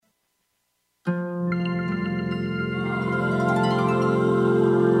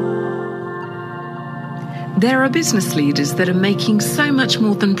There are business leaders that are making so much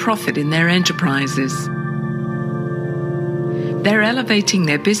more than profit in their enterprises. They're elevating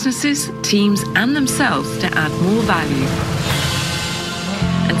their businesses, teams, and themselves to add more value.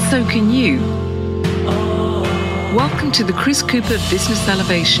 And so can you. Welcome to the Chris Cooper Business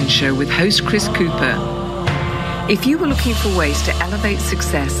Elevation Show with host Chris Cooper. If you were looking for ways to elevate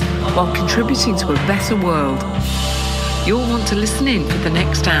success while contributing to a better world, you'll want to listen in for the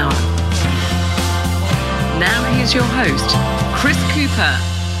next hour. Now here's your host, Chris Cooper.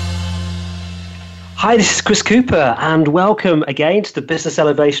 Hi, this is Chris Cooper, and welcome again to the Business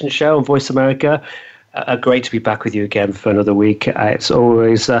Elevation Show on Voice America. Great to be back with you again for another week. It's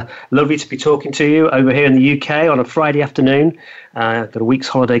always lovely to be talking to you over here in the UK on a Friday afternoon. I've got a week's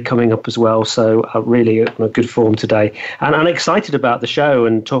holiday coming up as well, so really on a good form today. And I'm excited about the show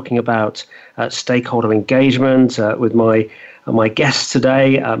and talking about stakeholder engagement with my guests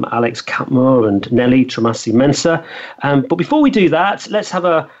today, Alex Catmur and Nelly Twumasi-Mensah. But before we do that, let's have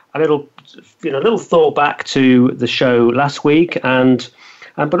a little thought back to the show last week,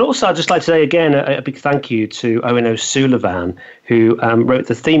 but also I'd just like to say again a big thank you to Owen O'Sullivan, who wrote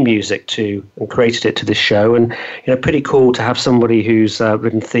the theme music to and created it to this show. And pretty cool to have somebody who's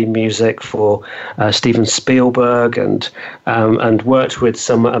written theme music for Steven Spielberg and worked with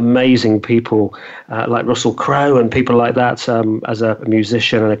some amazing people like Russell Crowe and people like that as a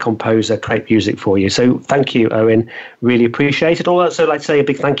musician and a composer, create music for you. So thank you, Owen. Really appreciate it. Also, I'd like to say a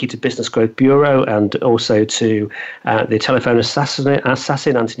big thank you to Business Growth Bureau and also to the telephone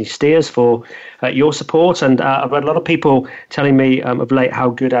assassin Anthony Steers for your support. And I've had a lot of people telling me of late how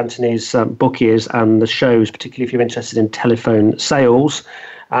good Anthony's book is and the shows, particularly if you're interested in telephone sales.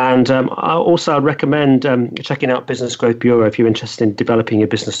 And I'd recommend checking out Business Growth Bureau if you're interested in developing your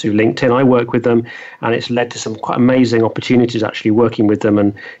business through LinkedIn. I work with them, and it's led to some quite amazing opportunities actually working with them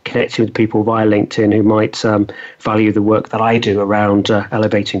and connecting with people via LinkedIn who might value the work that I do around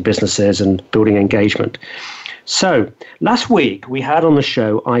elevating businesses and building engagement. So last week we had on the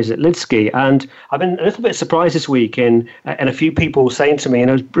show Isaac Lidsky, and I've been a little bit surprised this week in a few people saying to me, it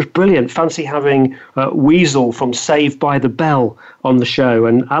was brilliant, fancy having Weasel from Saved by the Bell on the show.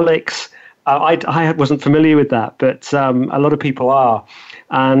 And Alex, I wasn't familiar with that, but a lot of people are.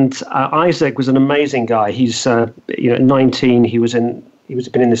 And Isaac was an amazing guy. He's 19. He was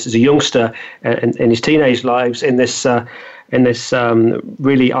been in this as a youngster in his teenage lives in this really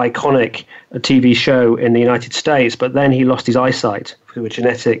iconic TV show in the United States, but then he lost his eyesight through a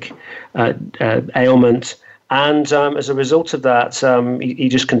genetic ailment. And as a result of that, he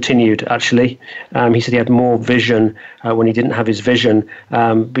just continued, actually. He said he had more vision when he didn't have his vision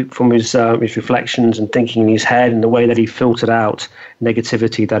from his reflections and thinking in his head and the way that he filtered out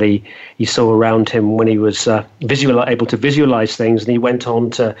negativity that he saw around him when he was able to visualize things. And he went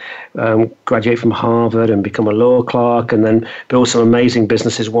on to graduate from Harvard and become a law clerk and then build some amazing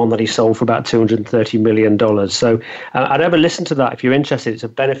businesses, one that he sold for about $230 million. So I'd ever listen to that if you're interested. It's a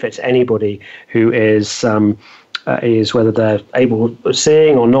benefit to anybody who is whether they're able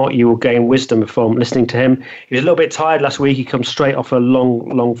seeing or not. You will gain wisdom from listening to him. He was a little bit tired last week. He comes straight off a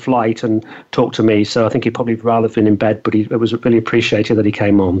long flight and talked to me. So I think he'd probably rather have been in bed, but it was really appreciated that he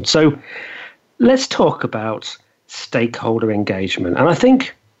came on. So let's talk about stakeholder engagement. And I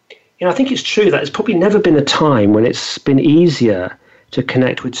think it's true that it's probably never been a time when it's been easier to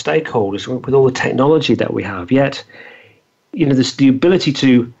connect with stakeholders with all the technology that we have. Yet, the ability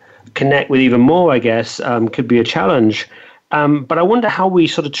to connect with even more, I guess, could be a challenge. But I wonder how we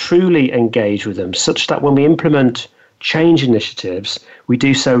sort of truly engage with them such that when we implement change initiatives, we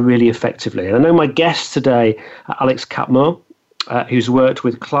do so really effectively. And I know my guest today, Alex Catmur, who's worked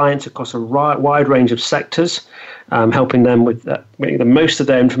with clients across a wide range of sectors, helping them with making the most of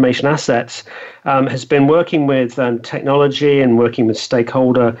their information assets, has been working with technology and working with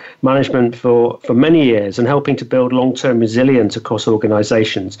stakeholder management for many years and helping to build long-term resilience across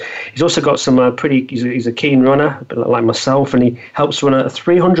organizations. He's also got some he's a keen runner, a bit like myself, and he helps run a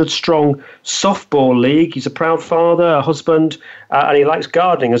 300-strong softball league. He's a proud father, a husband, and he likes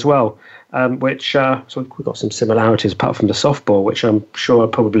gardening as well. So we've got some similarities apart from the softball, which I'm sure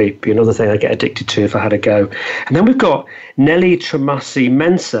would probably be another thing I'd get addicted to if I had a go. And then we've got Nelly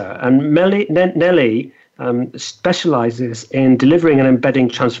Twumasi-Mensah, and Nelly specialises in delivering and embedding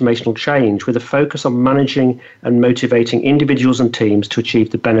transformational change with a focus on managing and motivating individuals and teams to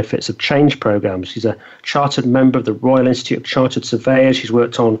achieve the benefits of change programs. She's a chartered member of the Royal Institute of Chartered Surveyors. She's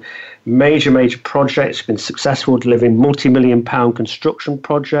worked on major projects. She's been successful delivering multi-million-pound construction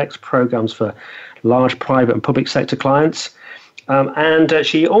projects, programs for large private and public sector clients. And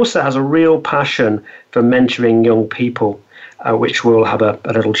she also has a real passion for mentoring young people. which we'll have a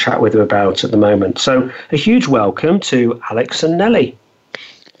little chat with her about at the moment. So a huge welcome to Alex and Nelly.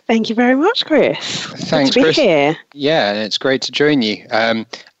 Thank you very much, Chris. Thanks, Good to be Chris. here. Yeah, it's great to join you.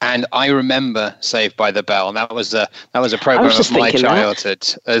 And I remember Saved by the Bell. That was a program of my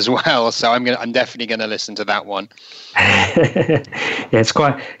childhood as well. So I'm definitely gonna listen to that one. It's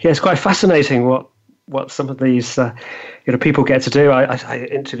quite fascinating what some of these people get to do. I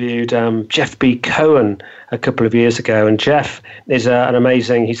interviewed Jeff B. Cohen a couple of years ago, and Jeff is an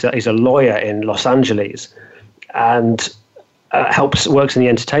amazing. He's a lawyer in Los Angeles, and works in the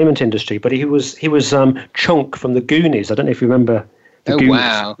entertainment industry. But he was Chunk from the Goonies. I don't know if you remember. Goonies.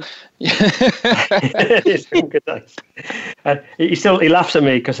 Wow! He laughs at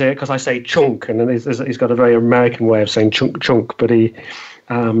me because I say chunk, and then he's got a very American way of saying chunk. But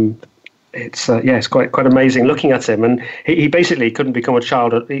it's quite amazing looking at him, and he basically couldn't become a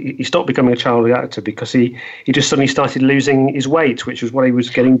child. He stopped becoming a child actor because he just suddenly started losing his weight, which was what he was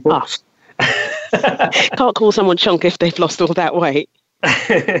getting booked. Can't call someone chunk if they've lost all that weight.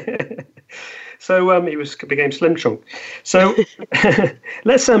 So he became Slim Chunk. So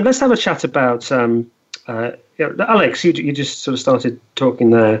let's have a chat about Alex. You just sort of started talking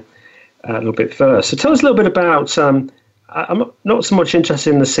there a little bit first. So tell us a little bit about. I'm not so much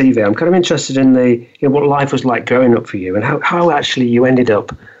interested in the CV. I'm kind of interested in what life was like growing up for you, and how actually you ended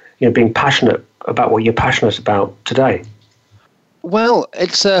up being passionate about what you're passionate about today. Well,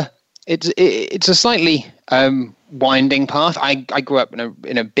 it's a slightly winding path. I grew up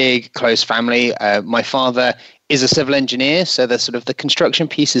in a big, close family. My father is a civil engineer, so the construction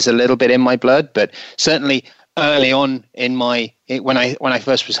piece is a little bit in my blood. But certainly early on when I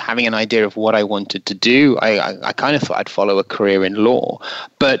first was having an idea of what I wanted to do, I kind of thought I'd follow a career in law.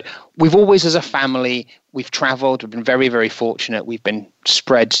 But we've always, as a family, we've traveled. We've been very, very fortunate. We've been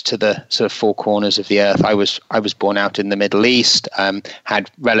spread to the sort of four corners of the earth. I was born out in the Middle East, had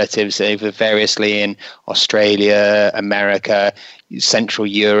relatives over variously in Australia, America, Central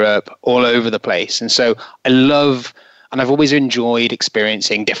Europe, all over the place. And so I've always enjoyed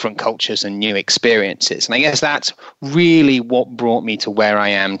experiencing different cultures and new experiences. And I guess that's really what brought me to where I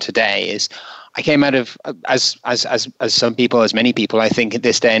am today. Is I came out of, as many people, I think, at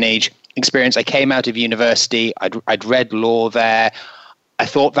this day and age, experience. I came out of university. I'd read law there. I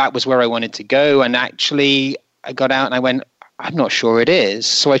thought that was where I wanted to go. And actually, I got out and I went, I'm not sure it is.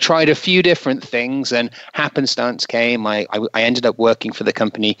 So I tried a few different things, and happenstance came. I ended up working for the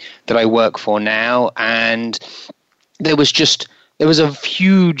company that I work for now. And there was a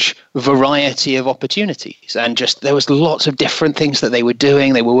huge variety of opportunities, and there was lots of different things that they were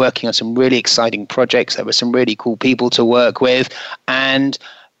doing. They were working on some really exciting projects. There were some really cool people to work with, and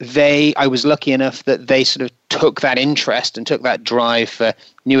I was lucky enough that they sort of took that interest and took that drive for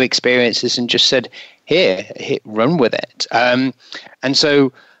new experiences and just said, here, run with it. And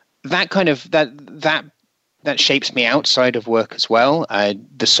so that kind of that shapes me outside of work as well.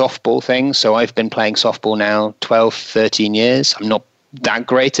 The softball thing. So I've been playing softball now 12, 13 years. I'm not that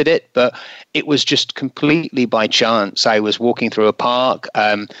great at it, but it was just completely by chance. I was walking through a park.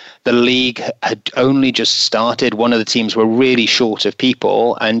 The league had only just started. One of the teams were really short of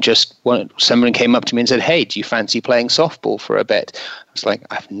people, and someone came up to me and said, "Hey, do you fancy playing softball for a bit?" I was like,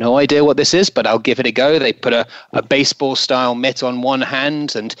 I have no idea what this is, but I'll give it a go. They put a baseball-style mitt on one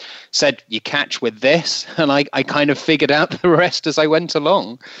hand and said, "You catch with this," and I kind of figured out the rest as I went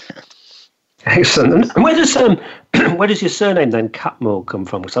along. Excellent. And where does your surname then, Catmur, come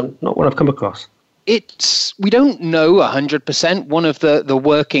from? Because I'm not one I've come across. We don't know 100%. One of the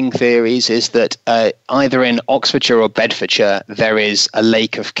working theories is that either in Oxfordshire or Bedfordshire there is a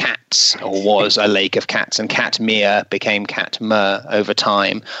lake of cats, or was a lake of cats, and Catmere became Catmur over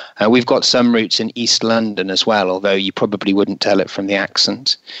time. We've got some roots in East London as well, although you probably wouldn't tell it from the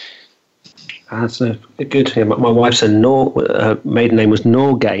accent. That's good. Yeah, my wife's maiden name was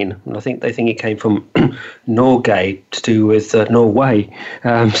Norgain, and I think they think it came from Norgay to do with Norway.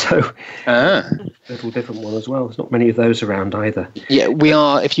 So a little different one as well. There's not many of those around either. Yeah, we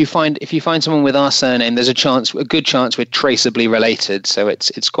are. If you find someone with our surname, there's a good chance we're traceably related. So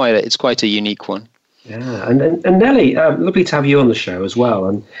it's quite a unique one. Yeah, and Nelly, lovely to have you on the show as well.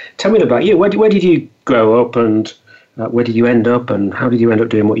 And tell me about you. Where did you grow up, and where did you end up, and how did you end up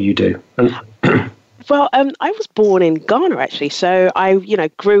doing what you do? And well, I was born in Ghana, actually. So I,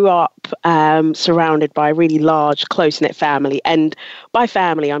 grew up surrounded by a really large, close-knit family. And by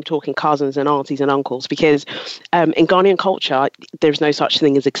family, I'm talking cousins and aunties and uncles, because in Ghanaian culture, there's no such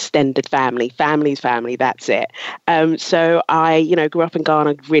thing as extended family. Family's family, that's it. So I, grew up in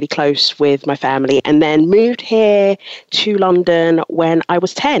Ghana, really close with my family, and then moved here to London when I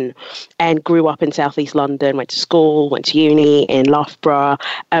was 10 and grew up in Southeast London, went to school, went to uni in Loughborough.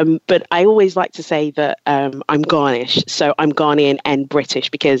 But I always like to say that I'm Ghanaish, so I'm Ghanaian and British,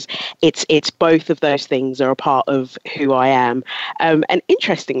 because it's both of those things are a part of who I am. And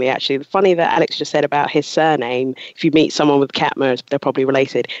interestingly, actually, funny that Alex just said about his surname. If you meet someone with Catmur, they're probably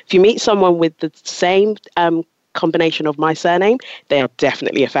related. If you meet someone with the same combination of my surname, they are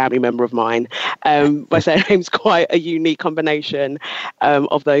definitely a family member of mine. My surname's quite a unique combination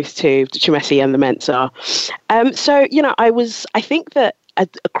of those two, the Twumasi and the Mensah. So, I think that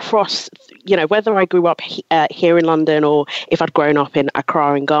across, whether I grew up here in London or if I'd grown up in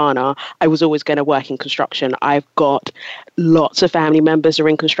Accra in Ghana, I was always going to work in construction. I've got lots of family members who are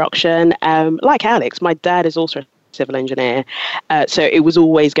in construction. Like Alex, my dad is also a civil engineer. So it was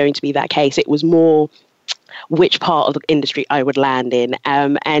always going to be that case. It was more which part of the industry I would land in.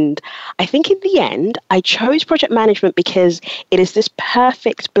 And I think in the end, I chose project management because it is this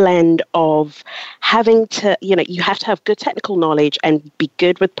perfect blend of having to, you have to have good technical knowledge and be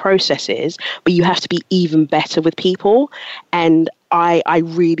good with processes, but you have to be even better with people. And I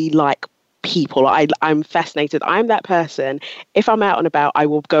really like people. I'm fascinated. I'm that person. If I'm out and about, I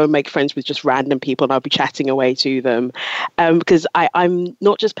will go and make friends with just random people and I'll be chatting away to them, because I'm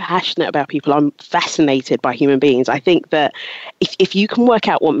not just passionate about people, I'm fascinated by human beings. I think that if you can work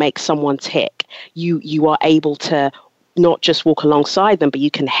out what makes someone tick, you are able to not just walk alongside them, but you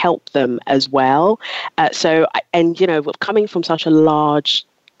can help them as well. Coming from such a large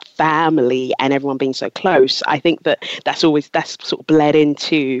family and everyone being so close, I think that's sort of bled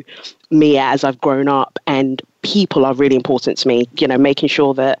into me as I've grown up, and people are really important to me, making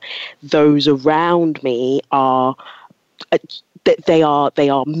sure that those around me are that they are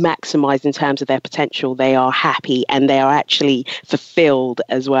maximized in terms of their potential, they are happy and they are actually fulfilled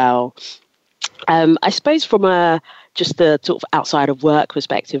as well. I suppose from just the sort of outside of work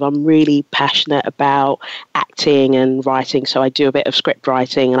perspective, I'm really passionate about acting and writing. So I do a bit of script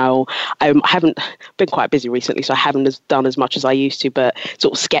writing, and I haven't been quite busy recently, so I haven't done as much as I used to, but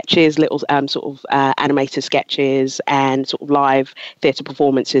sort of sketches, little animated sketches and sort of live theatre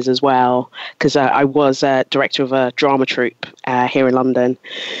performances as well, because I was director of a drama troupe here in London.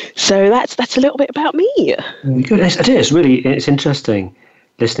 So that's a little bit about me. Good. It's interesting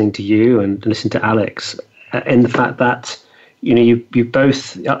listening to you and listening to Alex, in the fact that you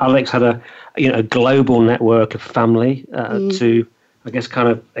both, Alex had a global network of family to, I guess, kind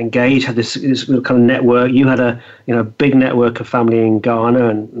of engage, had this kind of network. You had a big network of family in Ghana,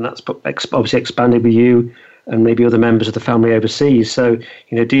 and that's obviously expanded with you and maybe other members of the family overseas. So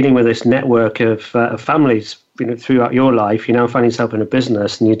dealing with this network of families throughout your life, you now find yourself in a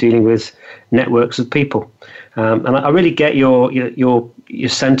business and you're dealing with networks of people. And I really get your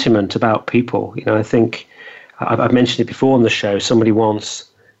sentiment about people. I think I've mentioned it before on the show. Somebody once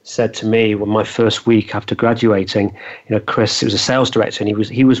said to me, when my first week after graduating, Chris, he was a sales director, and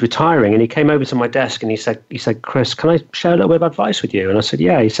he was retiring, and he came over to my desk and he said, Chris, can I share a little bit of advice with you? And I said,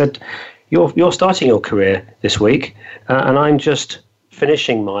 yeah. He said, you're starting your career this week, and I'm just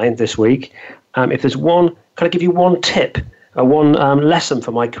finishing mine this week. If there's can I give you one tip, one lesson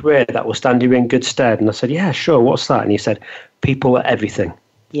for my career that will stand you in good stead? And I said, yeah, sure. What's that? And he said, people are everything.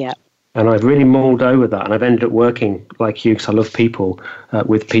 Yeah. And I've really mulled over that, and I've ended up working like you because I love people,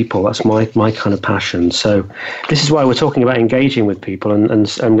 with people. That's my kind of passion. So this is why we're talking about engaging with people and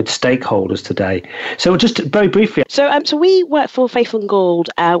with stakeholders today. So just very briefly. So we work for Faith and Gold,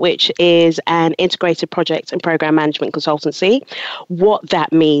 which is an integrated project and program management consultancy. What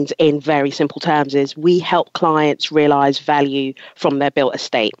that means in very simple terms is we help clients realize value from their built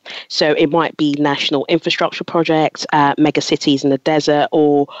estate. So it might be national infrastructure projects, mega cities in the desert,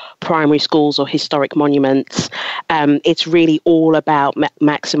 or primary schools or historic monuments. It's really all about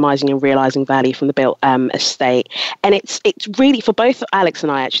maximizing and realizing value from the built estate. And it's really, for both Alex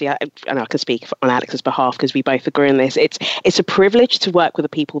and I, actually, and I can speak on Alex's behalf because we both agree on this, it's a privilege to work with the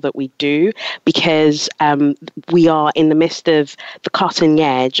people that we do, because we are in the midst of the cutting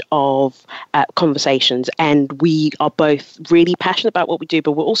edge of conversations, and we are both really passionate about what we do,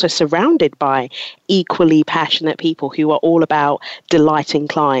 but we're also surrounded by equally passionate people who are all about delighting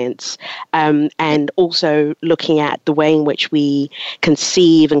clients, and also looking at the way in which we can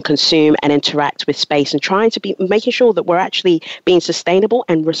conceive and consume and interact with space, and trying to be making sure that we're actually being sustainable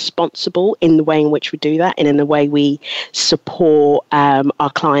and responsible in the way in which we do that, and in the way we support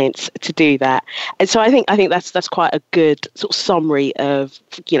our clients to do that. And so I think that's quite a good sort of summary of,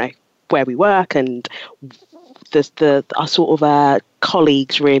 you know, where we work and our sort of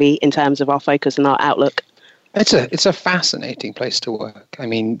colleagues, really, in terms of our focus and our outlook. It's a fascinating place to work. I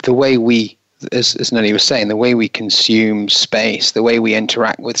mean, the way we, as Nelly was saying, the way we consume space, the way we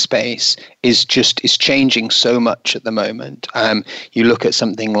interact with space is changing so much at the moment. You look at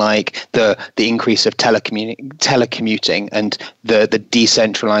something like the increase of telecommuting and the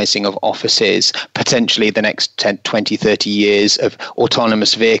decentralizing of offices, potentially the next 10, 20, 30 years of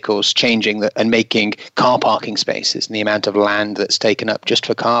autonomous vehicles changing and making car parking spaces, and the amount of land that's taken up just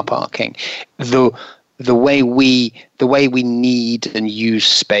for car parking. The way we need and use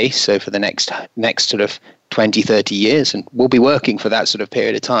space over the next sort of 20, 30 years, and we'll be working for that sort of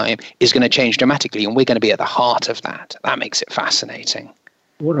period of time, is going to change dramatically, and we're going to be at the heart of that. That makes it fascinating.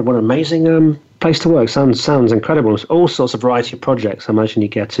 What an amazing place to work. Sounds incredible. There's all sorts of variety of projects I imagine you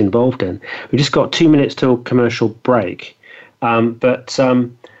get involved in. We've just got 2 minutes till commercial break, but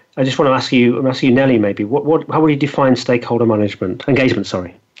I just want to ask you, Nelly, maybe, how would you define stakeholder engagement?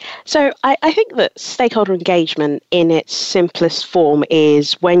 So I think that stakeholder engagement in its simplest form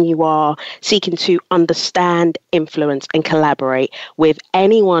is when you are seeking to understand, influence and collaborate with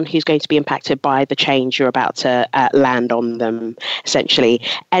anyone who's going to be impacted by the change you're about to land on them, essentially.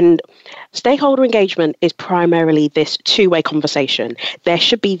 And stakeholder engagement is primarily this two-way conversation. There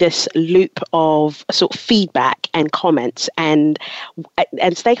should be this loop of sort of feedback and comments, and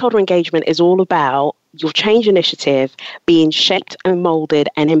stakeholder engagement is all about your change initiative being shaped and molded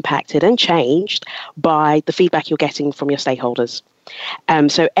and impacted and changed by the feedback you're getting from your stakeholders.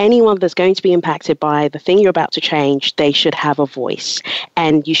 So anyone that's going to be impacted by the thing you're about to change, they should have a voice,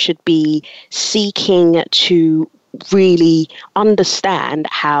 and you should be seeking to really understand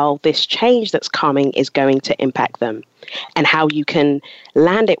how this change that's coming is going to impact them, and how you can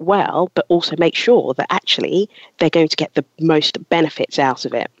land it well, but also make sure that actually they're going to get the most benefits out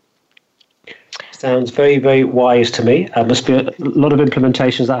of it. Sounds very, very wise to me. There must be a lot of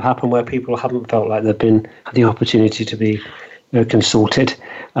implementations that happen where people haven't felt like they've had the opportunity to be consulted.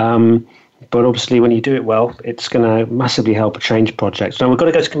 But obviously, when you do it well, it's going to massively help a change project. So we've got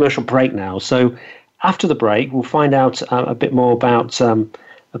to go to commercial break now. So after the break, we'll find out a bit more about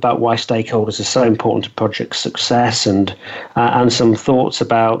why stakeholders are so important to project success, and some thoughts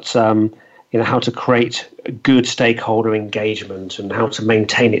about how to create good stakeholder engagement and how to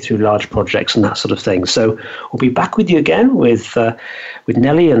maintain it through large projects and that sort of thing. So we'll be back with you again with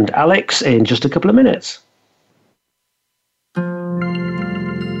Nelly and Alex in just a couple of minutes.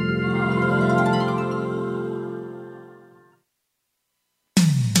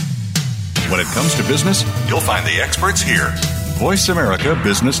 When it comes to business, you'll find the experts here. Voice America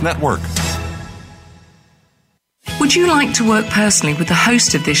Business Network. Would you like to work personally with the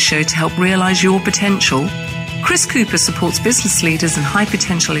host of this show to help realize your potential? Chris Cooper supports business leaders and high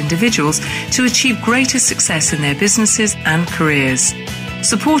potential individuals to achieve greater success in their businesses and careers.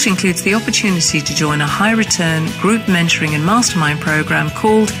 Support includes the opportunity to join a high return group mentoring and mastermind program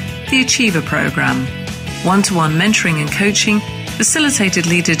called the Achiever Program. One-to-one mentoring and coaching, facilitated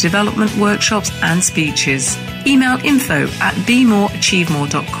leader development workshops and speeches. Email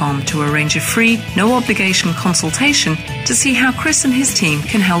info@bemoreachievemore.com to arrange a free, no-obligation consultation to see how Chris and his team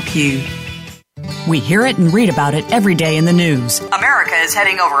can help you. We hear it and read about it every day in the news. America is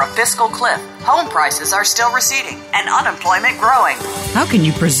heading over a fiscal cliff. Home prices are still receding and unemployment growing. How can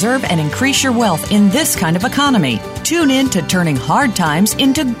you preserve and increase your wealth in this kind of economy? Tune in to Turning Hard Times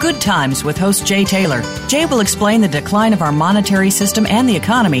into Good Times with host Jay Taylor. Jay will explain the decline of our monetary system and the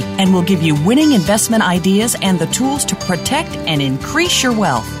economy, and will give you winning investment ideas and the tools to protect and increase your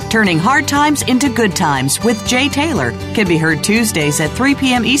wealth. Turning Hard Times into Good Times with Jay Taylor can be heard Tuesdays at 3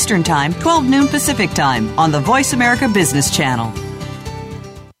 p.m. Eastern Time, 12 noon Pacific Time on the Voice America Business Channel.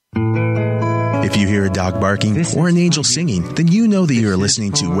 If you hear a dog barking or an angel singing, then you know that you are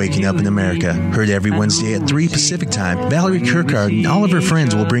listening to Waking Up in America. Heard every Wednesday at 3 Pacific Time, Valerie Kirkard and all of her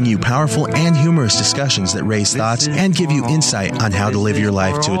friends will bring you powerful and humorous discussions that raise thoughts and give you insight on how to live your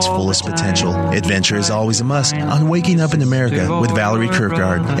life to its fullest potential. Adventure is always a must on Waking Up in America with Valerie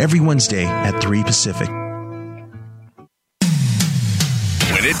Kirkard every Wednesday at 3 Pacific.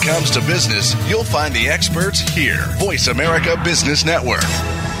 When it comes to business, you'll find the experts here. Voice America Business Network.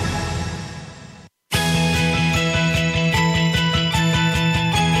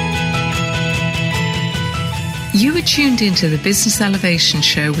 You are tuned into the Business Elevation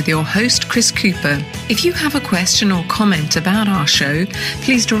Show with your host, Chris Cooper. If you have a question or comment about our show,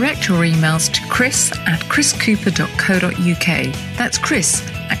 please direct your emails to chris@chriscooper.co.uk. That's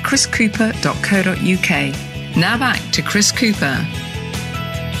chris@chriscooper.co.uk. Now back to Chris Cooper.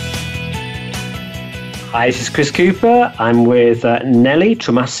 Hi, this is Chris Cooper. I'm with Nelly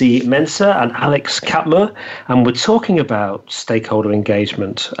Twumasi-Mensah and Alex Catmur, and we're talking about stakeholder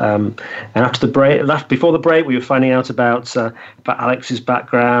engagement. And before the break, we were finding out about Alex's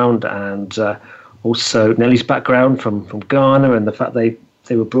background and also Nelly's background from Ghana, and the fact they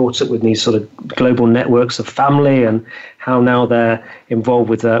were brought up with these sort of global networks of family, and how now they're involved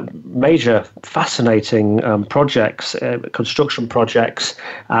with major, fascinating projects, construction projects,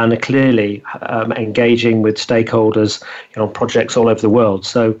 and are clearly engaging with stakeholders on projects all over the world.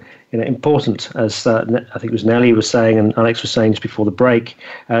 So, important, as I think it was Nelly was saying and Alex was saying just before the break,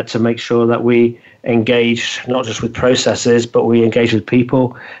 to make sure that we engage not just with processes, but we engage with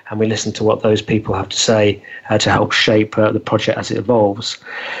people, and we listen to what those people have to say to help shape the project as it evolves.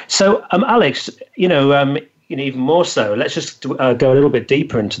 So, Alex, even more so, let's just go a little bit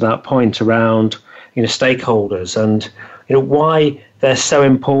deeper into that point around stakeholders and why they're so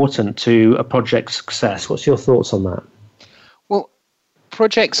important to a project's success. What's your thoughts on that? Well,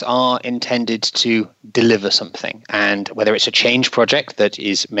 projects are intended to deliver something, and whether it's a change project that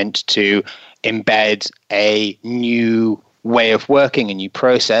is meant to embed a new way of working, a new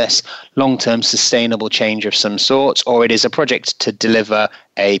process, long-term sustainable change of some sort, or it is a project to deliver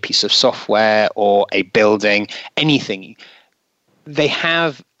a piece of software or a building, anything. They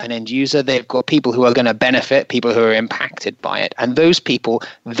have an end user, they've got people who are going to benefit, people who are impacted by it. And those people,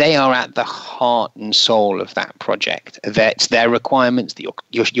 they are at the heart and soul of that project. That's their requirements that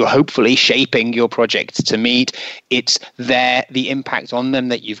you're hopefully shaping your project to meet. It's the impact on them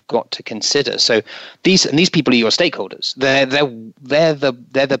that you've got to consider. So these people are your stakeholders. They're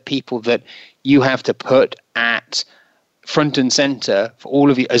the people that you have to put at front and center for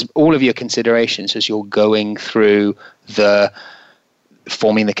all of your considerations as you're going through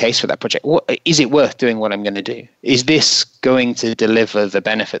forming the case for that project. Is it worth doing what I'm going to do? Is this going to deliver the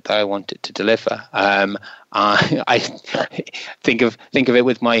benefit that I want it to deliver? I think of it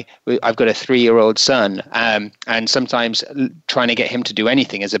with I've got a 3-year-old son, and sometimes trying to get him to do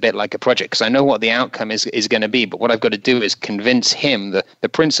anything is a bit like a project, because I know what the outcome is going to be, but what I've got to do is convince him, the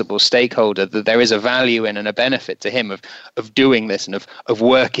principal stakeholder, that there is a value in and a benefit to him of doing this and of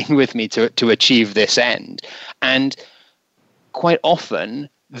working with me to achieve this end. And quite often,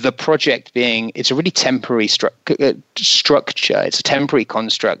 the project it's a really temporary structure. It's a temporary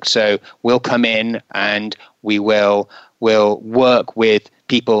construct. So we'll come in and we'll work with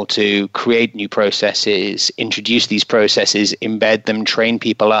people to create new processes, introduce these processes, embed them, train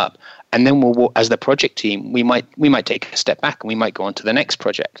people up. And then as the project team, we might take a step back and we might go on to the next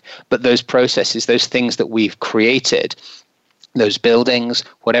project. But those processes, those things that we've created, those buildings,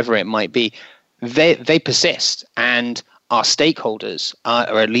 whatever it might be, they persist. And our stakeholders,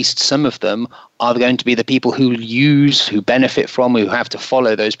 or at least some of them, are going to be the people who benefit from, who have to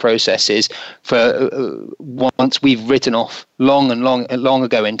follow those processes for once we've written off long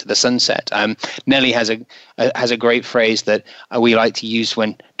ago into the sunset. Nelly has a great phrase that we like to use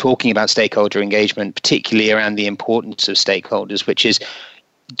when talking about stakeholder engagement, particularly around the importance of stakeholders, which is,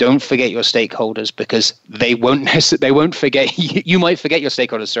 don't forget your stakeholders, because they won't forget you. You might forget your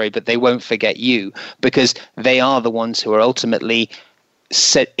stakeholders, but they won't forget you, because they are the ones who are ultimately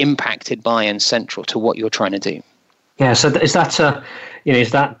impacted by and central to what you're trying to do. Yeah. So is that sort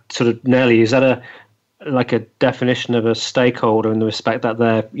of, Nelly? Is that like a definition of a stakeholder in the respect that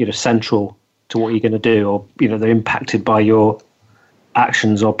they're central to what you're going to do, or they're impacted by your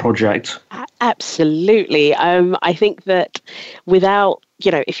actions or project? Absolutely. I think that without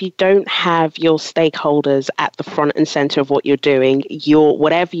if you don't have your stakeholders at the front and center of what you're doing,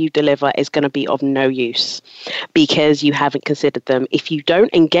 whatever you deliver is going to be of no use because you haven't considered them. If you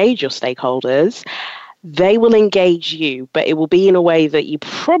don't engage your stakeholders, they will engage you, but it will be in a way that you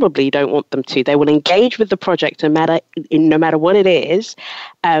probably don't want them to. They will engage with the project no matter what it is,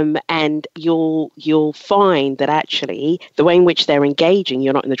 and you'll find that actually the way in which they're engaging,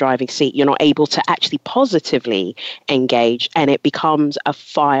 you're not in the driving seat. You're not able to actually positively engage, and it becomes a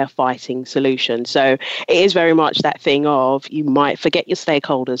firefighting solution. So it is very much that thing of, you might forget your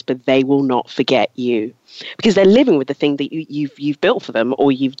stakeholders, but they will not forget you, because they're living with the thing that you've built for them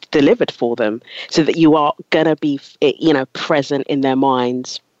or you've delivered for them, so that you are going to be present in their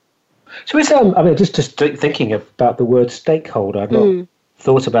minds. So it's just thinking about the word stakeholder. I've not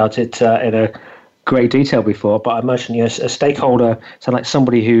thought about it in a great detail before, but I imagine a stakeholder sounds like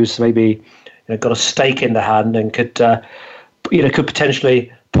somebody who's maybe got a stake in the hand and could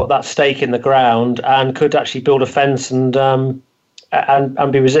potentially put that stake in the ground and could actually build a fence and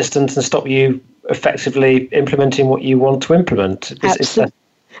be resistant and stop you effectively implementing what you want to implement.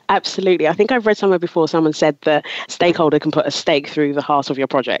 Absolutely. I think I've read somewhere before someone said that Stakeholder can put a stake through the heart of your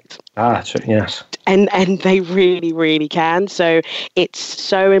project. True, yes. And they really, really can. So it's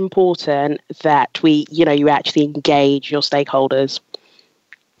so important that you actually engage your stakeholders.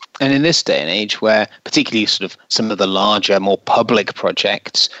 And in this day and age where particularly sort of some of the larger, more public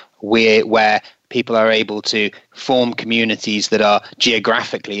projects where people are able to form communities that are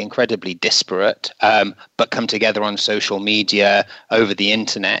geographically incredibly disparate, but come together on social media, over the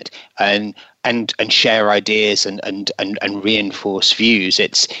internet, and share ideas and reinforce views.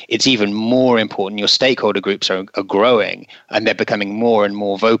 It's even more important. Your stakeholder groups are growing, and they're becoming more and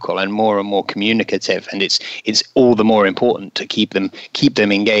more vocal and more communicative. And it's all the more important to keep them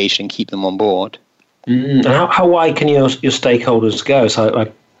engaged and keep them on board. How wide can your stakeholders go? So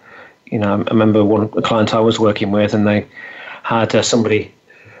I remember a client I was working with, and they had somebody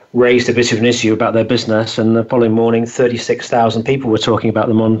raised a bit of an issue about their business, and the following morning, 36,000 people were talking about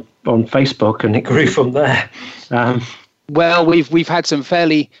them on Facebook, and it grew from there. Well, we've had some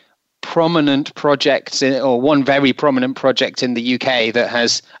fairly prominent projects, or one very prominent project in the UK that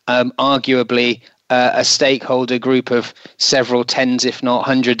has arguably a stakeholder group of several tens, if not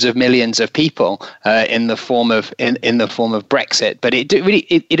hundreds of millions of people in the form of Brexit. But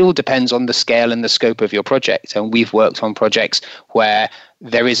it all depends on the scale and the scope of your project. And we've worked on projects where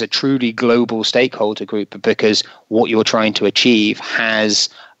there is a truly global stakeholder group because what you're trying to achieve has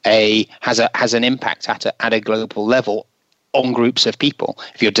an impact at a global level on groups of people.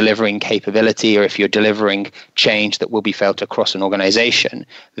 If you're delivering capability or if you're delivering change that will be felt across an organization,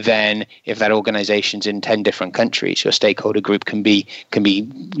 then if that organization's in 10 different countries, your stakeholder group can be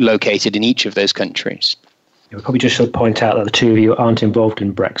located in each of those countries. We probably just should point out that the two of you aren't involved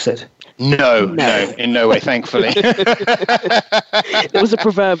in Brexit. No, in no way, thankfully. It was a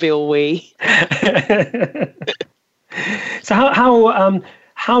proverbial we. So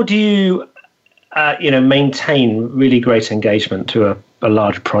how do you maintain really great engagement to a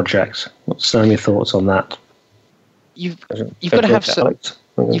large project? What's some of your thoughts on that? You've got to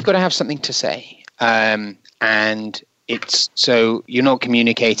have something to say, and it's so you're not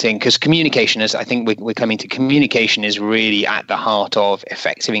communicating, because communication is, I think we're coming to communication is really at the heart of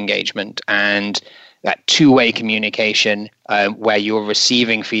effective engagement, and that two-way communication where you're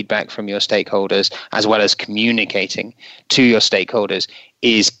receiving feedback from your stakeholders as well as communicating to your stakeholders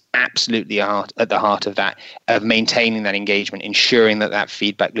is absolutely at the heart of that, of maintaining that engagement, ensuring that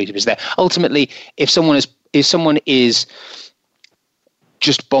feedback loop is there. Ultimately, if someone is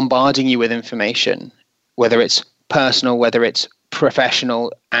just bombarding you with information, whether it's personal, whether it's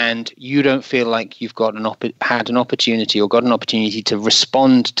professional, and you don't feel like you've got had an opportunity to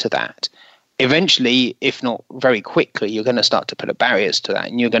respond to that, eventually, if not very quickly, you're going to start to put up barriers to that,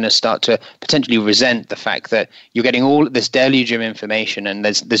 and you're going to start to potentially resent the fact that you're getting all this deluge of information and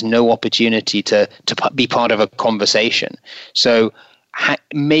there's no opportunity to be part of a conversation. So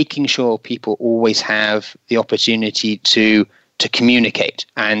making sure people always have the opportunity to communicate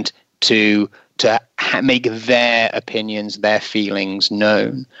and to make their opinions, their feelings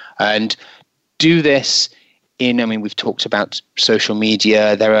known, and do this. We've talked about social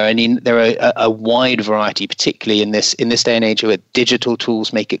media. There are a wide variety, particularly in this day and age where digital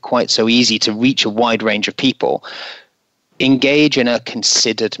tools make it quite so easy to reach a wide range of people. Engage in a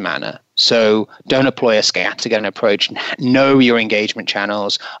considered manner. So don't employ a scattergun approach. Know your engagement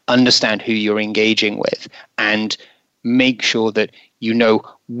channels, understand who you're engaging with, and make sure that you know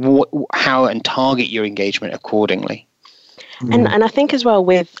how and target your engagement accordingly. And I think as well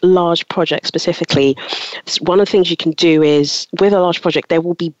with large projects specifically, one of the things you can do is with a large project, there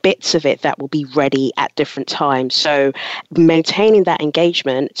will be bits of it that will be ready at different times. So maintaining that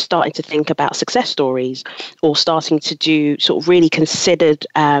engagement, starting to think about success stories or starting to do sort of really considered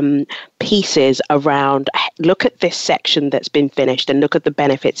pieces around, look at this section that's been finished and look at the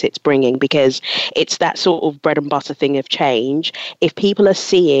benefits it's bringing, because it's that sort of bread and butter thing of change. If people are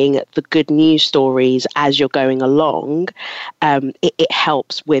seeing the good news stories as you're going along, it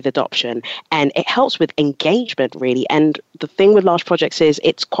helps with adoption and it helps with engagement, really. And the thing with large projects is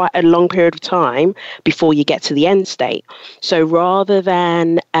it's quite a long period of time before you get to the end state. So rather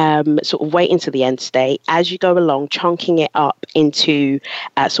than sort of waiting to the end state, as you go along, chunking it up into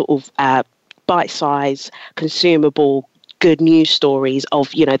sort of bite-sized, consumable, good news stories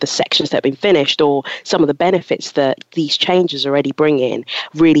of, the sections that have been finished or some of the benefits that these changes already bring in,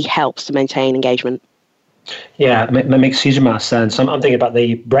 really helps to maintain engagement. Yeah, it makes a huge amount of sense. I'm thinking about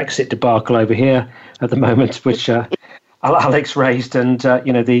the Brexit debacle over here at the moment, which Alex raised, and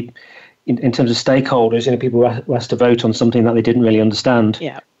in terms of stakeholders, people who asked to vote on something that they didn't really understand.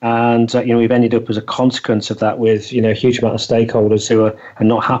 Yeah. And we've ended up as a consequence of that with a huge amount of stakeholders who are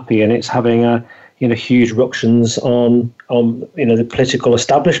not happy, and it's having huge ructions on the political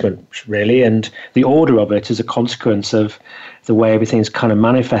establishment, really, and the order of it as a consequence of the way everything's kind of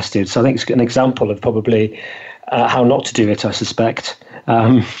manifested. So I think it's an example of probably how not to do it, I suspect.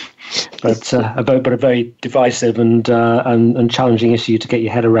 But a very divisive and challenging issue to get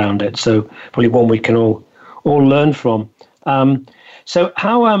your head around it. So probably one we can all learn from. So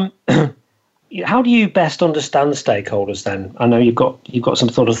how do you best understand stakeholders then? I know you've got some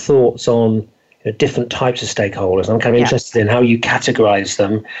sort of thoughts on different types of stakeholders. I'm kind of interested in how you categorize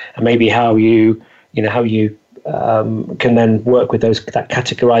them, and maybe how you can then work with that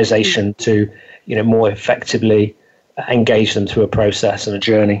categorization to more effectively engage them through a process and a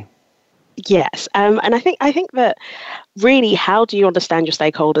journey. Yes, and I think that really, how do you understand your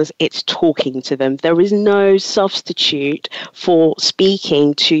stakeholders? It's talking to them. There is no substitute for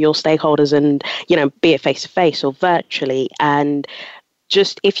speaking to your stakeholders, and be it face to face or virtually. And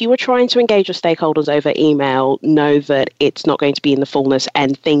just if you were trying to engage your stakeholders over email, know that it's not going to be in the fullness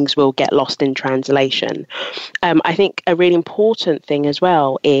and things will get lost in translation. I think a really important thing as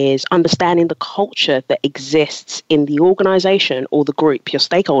well is understanding the culture that exists in the organization or the group your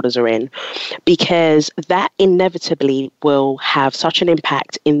stakeholders are in, because that inevitably will have such an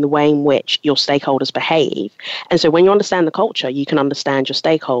impact in the way in which your stakeholders behave. And so when you understand the culture, you can understand your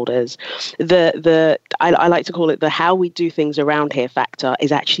stakeholders. I like to call it the how we do things around here factor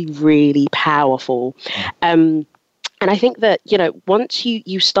is actually really powerful. And I think that, once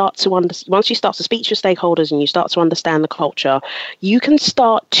you start to speak to your stakeholders and you start to understand the culture, you can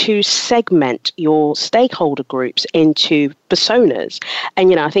start to segment your stakeholder groups into personas.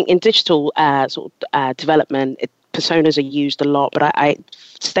 And, I think in digital development, personas are used a lot, but I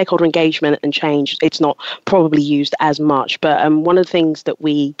stakeholder engagement and change, it's not probably used as much. But one of the things that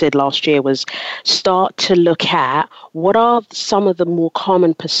we did last year was start to look at what are some of the more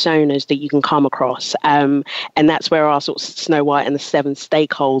common personas that you can come across. And that's where our sort of Snow White and the 7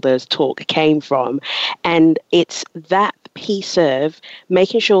 stakeholders talk came from. And it's that piece of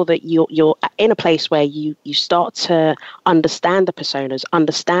making sure that you're in a place where you start to understand the personas,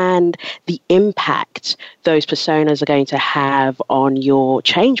 understand the impact those personas are going to have on your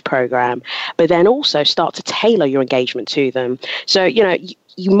change program, but then also start to tailor your engagement to them. So,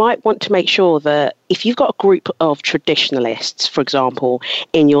 you might want to make sure that if you've got a group of traditionalists, for example,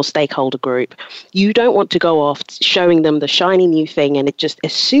 in your stakeholder group, you don't want to go off showing them the shiny new thing and just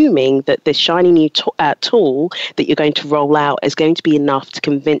assuming that this shiny new tool that you're going to roll out is going to be enough to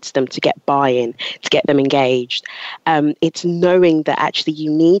convince them to get buy-in, to get them engaged. It's knowing that actually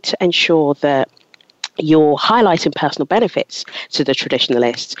you need to ensure that you're highlighting personal benefits to the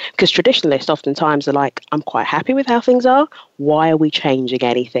traditionalists, because traditionalists oftentimes are like, I'm quite happy with how things are. Why are we changing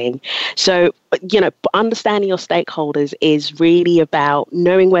anything? So, understanding your stakeholders is really about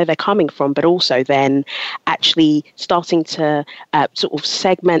knowing where they're coming from, but also then actually starting to sort of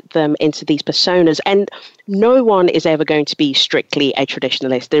segment them into these personas. And no one is ever going to be strictly a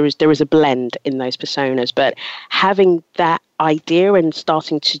traditionalist. There is a blend in those personas, but having that idea and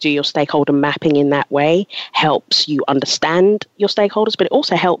starting to do your stakeholder mapping in that way helps you understand your stakeholders, but it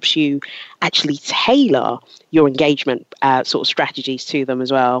also helps you actually tailor your engagement sort of strategies to them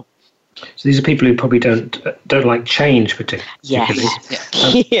as well. So these are people who probably don't like change particularly.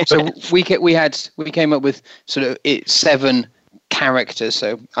 Yes. Yeah. So we came up with sort of 7 characters,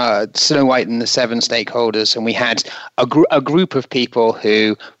 so Snow White and the 7 stakeholders, and we had a group of people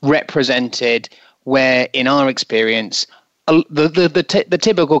who represented where, in our experience, the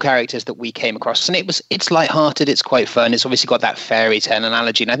typical characters that we came across, and it's lighthearted, it's quite fun, it's obviously got that fairy tale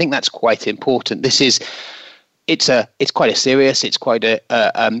analogy, and I think that's quite important. It's quite a serious, it's quite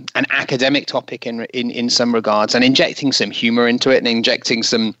an academic topic in some regards, and injecting some humor into it and injecting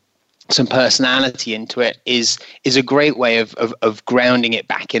some personality into it is a great way of grounding it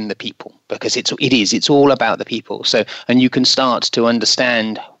back in the people, because it's all about the people. So, and you can start to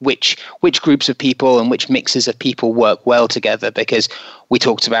understand which groups of people and which mixes of people work well together, because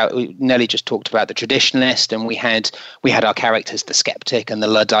Nelly just talked about the traditionalist, and we had our characters, the skeptic and the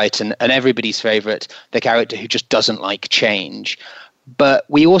Luddite, and everybody's favorite, the character who just doesn't like change. But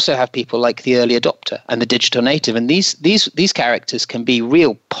we also have people like the early adopter and the digital native, and these characters can be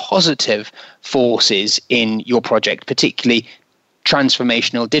real positive forces in your project, particularly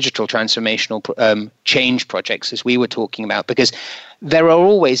digital transformational change projects, as we were talking about, because there are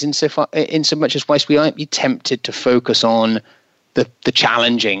always, in so much as we might be tempted to focus on the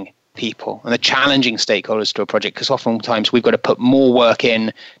challenging people and the challenging stakeholders to a project, because oftentimes we've got to put more work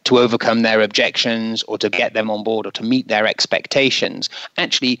in to overcome their objections or to get them on board or to meet their expectations.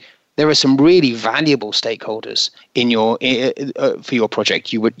 Actually, there are some really valuable stakeholders for your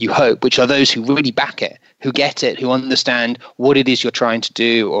project, you hope, which are those who really back it, who get it, who understand what it is you're trying to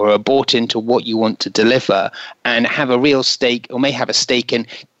do, or are bought into what you want to deliver, and have a real stake, or may have a stake in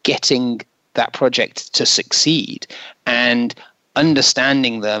getting that project to succeed. And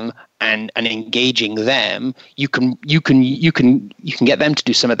understanding them and engaging them, you can get them to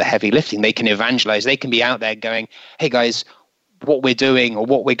do some of the heavy lifting. They can evangelize. They can be out there going, "Hey guys, what we're doing or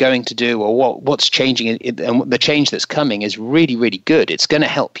what we're going to do or what's changing and the change that's coming is really, really good. It's going to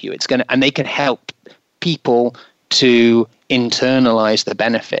help you. And they can help people to internalize the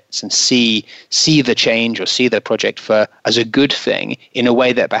benefits and see the change or see the project as a good thing in a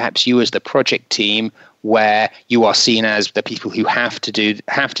way that perhaps you as the project team, where you are seen as the people who have to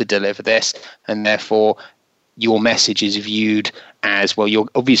deliver this, and therefore your message is viewed as, well, you're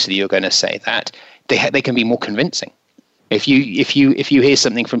going to say that, they can be more convincing. If you hear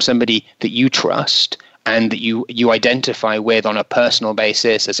something from somebody that you trust and that you identify with on a personal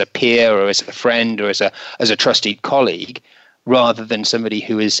basis, as a peer or as a friend or as a trusted colleague, rather than somebody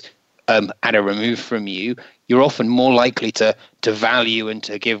who is at a remove from you, you're often more likely to value and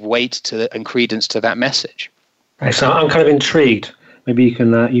to give weight and credence to that message. Right, so I'm kind of intrigued. Maybe you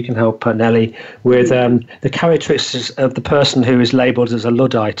can help Nelly with the characteristics of the person who is labelled as a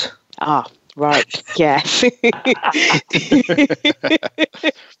Luddite. Right. Yes.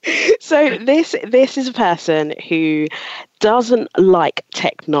 So this is a person who doesn't like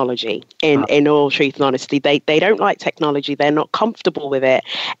technology. In all truth and honesty, they don't like technology. They're not comfortable with it,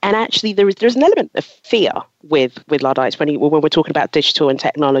 and actually there's an element of fear with Luddites when we're talking about digital and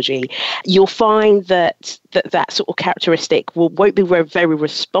technology. You'll find that sort of characteristic won't be very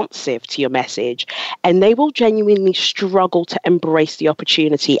responsive to your message, and they will genuinely struggle to embrace the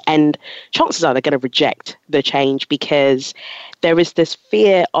opportunity, and chances are they're going to reject the change because there is this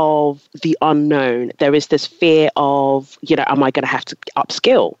fear of the unknown. There is this fear of, am I going to have to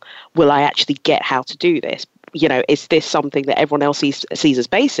upskill? Will I actually get how to do this? Is this something that everyone else sees as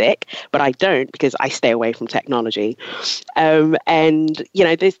basic, but I don't because I stay away from technology?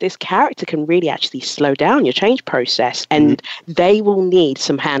 This character can really actually slow down your change process, and they will need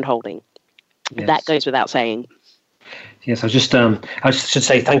some hand-holding. Yes. That goes without saying. Yes, I should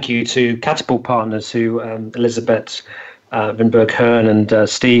say thank you to Catapult Partners, who Elizabeth Vinberg Hearn and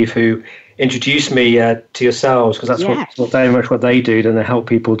Steve, who introduced me to yourselves, because that's what very much what they do, and they help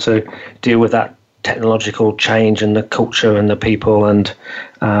people to deal with that technological change and the culture and the people, and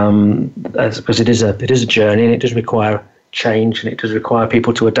because it is a journey, and it does require change, and it does require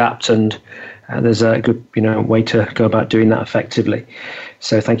people to adapt, and there's a good way to go about doing that effectively.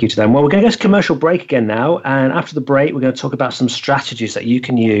 So thank you to them. Well, we're going to go to commercial break again now, and after the break, we're going to talk about some strategies that you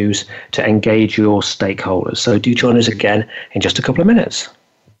can use to engage your stakeholders. So do join us again in just a couple of minutes.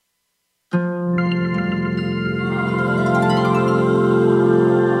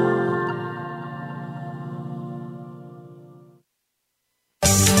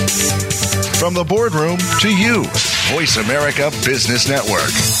 From the boardroom to you, Voice America Business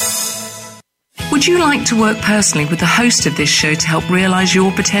Network. Would you like to work personally with the host of this show to help realize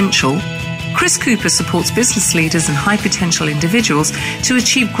your potential? Chris Cooper supports business leaders and high potential individuals to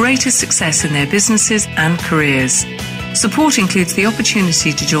achieve greater success in their businesses and careers. Support includes the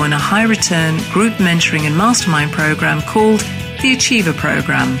opportunity to join a high return group mentoring and mastermind program called the Achiever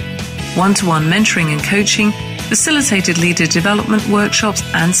Program. One-to-one mentoring and coaching, facilitated leader development workshops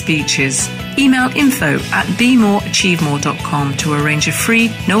and speeches. Email info@bemoreachievemore.com to arrange a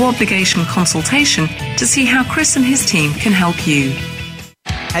free, no-obligation consultation to see how Chris and his team can help you.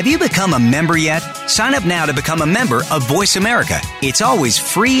 Have you become a member yet? Sign up now to become a member of Voice America. It's always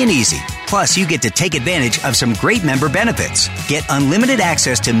free and easy. Plus, you get to take advantage of some great member benefits. Get unlimited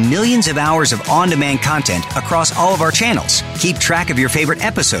access to millions of hours of on-demand content across all of our channels. Keep track of your favorite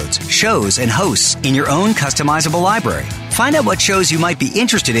episodes, shows, and hosts in your own customizable library. Find out what shows you might be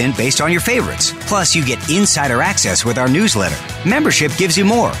interested in based on your favorites. Plus, you get insider access with our newsletter. Membership gives you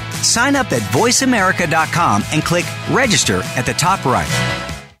more. Sign up at voiceamerica.com and click Register at the top right.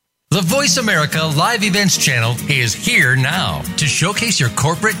 The Voice America Live Events channel is here now to showcase your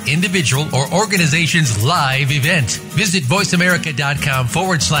corporate, individual, or organization's live event. Visit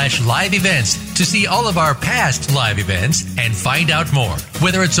voiceamerica.com/live events to see all of our past live events and find out more.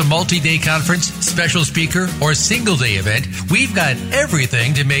 Whether it's a multi-day conference, special speaker, or single-day event, we've got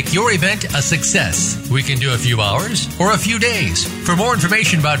everything to make your event a success. We can do a few hours or a few days. For more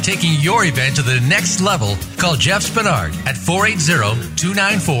information about taking your event to the next level, call Jeff Spinard at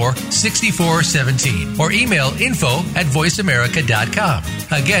 480-294-6417 or email info@voiceamerica.com.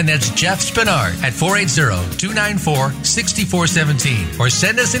 Again, that's Jeff Spinard at 480-294-6417 or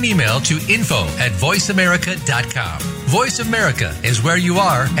send us an email to info@voiceamerica.com. Voice America is where you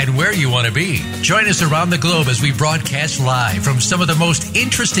are and where you want to be. Join us around the globe as we broadcast live from some of the most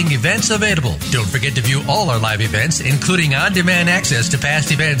interesting events available. Don't forget to view all our live events, including on-demand access to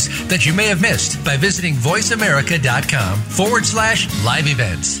past events that you may have missed by visiting voiceamerica.com/live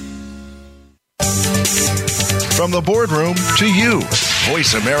events. From the boardroom to you,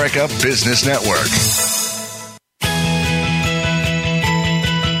 Voice America Business Network.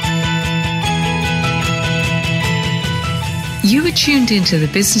 You are tuned into the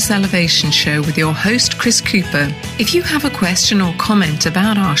Business Elevation Show with your host, Chris Cooper. If you have a question or comment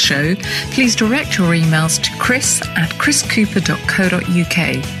about our show, please direct your emails to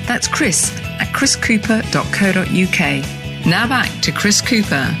chris@chriscooper.co.uk. That's chris@chriscooper.co.uk. Now back to Chris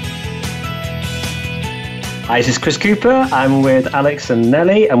Cooper. Hi, this is Chris Cooper. I'm with Alex and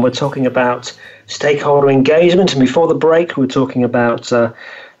Nelly, and we're talking about stakeholder engagement. And before the break, we were talking about Snow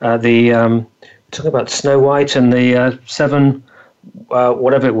White and the seven,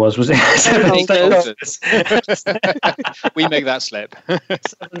 whatever it was it? Seven stakeholders. We make that slip.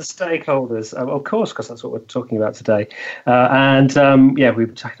 7 stakeholders, of course, because that's what we're talking about today. We were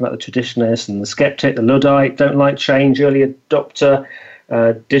talking about the traditionalist and the skeptic, the Luddite, don't like change, early adopter,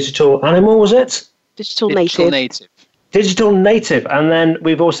 digital animal, was it? Digital native. Digital native. And then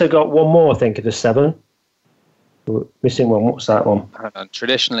we've also got one more, I think, of the 7. We're missing one. What's that one?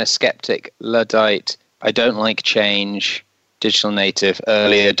 Traditionalist, skeptic, Luddite, I don't like change, digital native,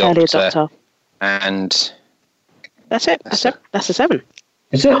 early adopter. And that's it. That's the 7.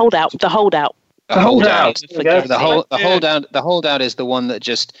 Is it? The holdout. The holdout is the one that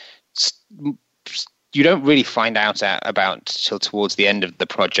just you don't really find out about till towards the end of the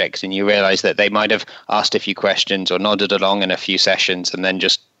project, and you realize that they might have asked a few questions or nodded along in a few sessions and then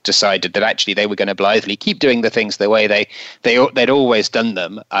just decided that actually they were going to blithely keep doing the things the way they'd always done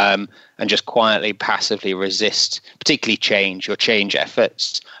them, and just quietly, passively resist, particularly change or change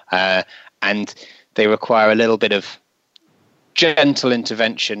efforts. And they require a little bit of gentle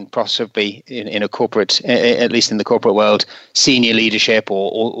intervention, possibly in a corporate, at least in the corporate world, senior leadership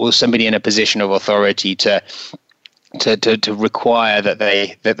or somebody in a position of authority to require that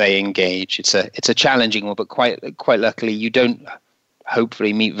they engage. It's a challenging one, but quite luckily you don't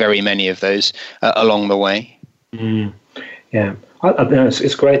hopefully meet very many of those along the way. Yeah,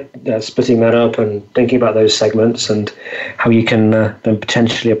 it's great splitting that up and thinking about those segments and how you can then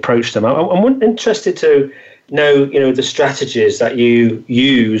potentially approach them. I'm interested to know, the strategies that you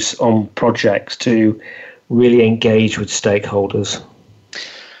use on projects to really engage with stakeholders.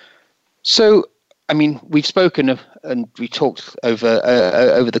 So, I mean, we've spoken of, and we talked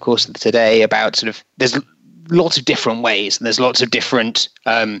over the course of today about sort of there's lots of different ways, and there's lots of different,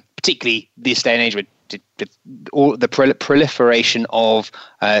 particularly this day and age with all the proliferation of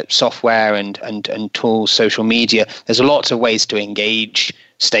software and tools, social media. There's lots of ways to engage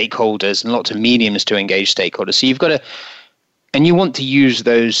stakeholders and lots of mediums to engage stakeholders. So you've got to, and you want to use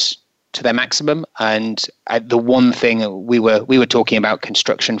those to their maximum. And the one thing we were talking about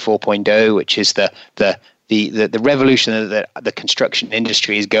construction 4.0, which is the revolution that the construction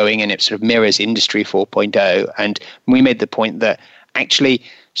industry is going, and it sort of mirrors industry 4.0. And we made the point that actually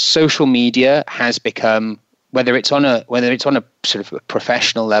social media has become, whether it's on a sort of a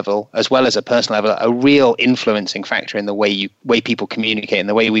professional level as well as a personal level, a real influencing factor in the way people communicate and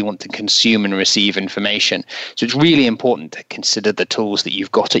the way we want to consume and receive information. So it's really important to consider the tools that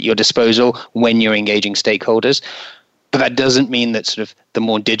you've got at your disposal when you're engaging stakeholders. But that doesn't mean that sort of the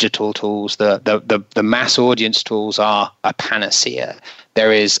more digital tools, the mass audience tools are a panacea.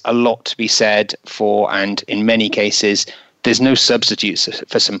 There is a lot to be said for, and in many cases, there's no substitutes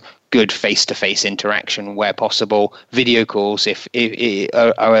for some good face-to-face interaction where possible. Video calls are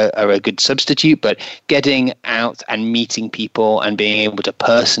a good substitute, but getting out and meeting people and being able to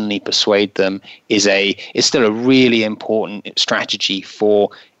personally persuade them is still a really important strategy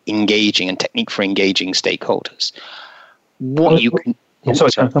for engaging and technique for engaging stakeholders. I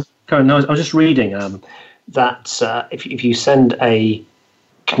was just reading that if you send a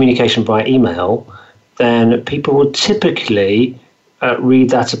communication by email, then people would typically read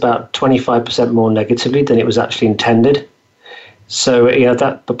that about 25% more negatively than it was actually intended. So,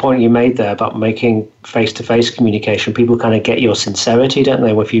 that the point you made there about making face-to-face communication, people kind of get your sincerity, don't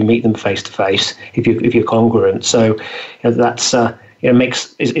they? If you meet them face-to-face, if you're congruent. So, that's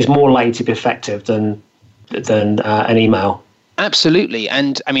is more likely to be effective than an email. Absolutely.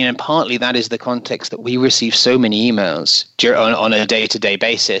 And partly that is the context that we receive so many emails on a day-to-day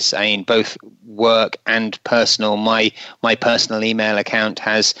basis. Both work and personal. My personal email account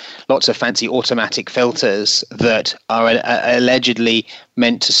has lots of fancy automatic filters that are allegedly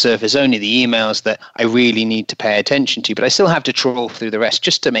meant to serve as only the emails that I really need to pay attention to, but I still have to trawl through the rest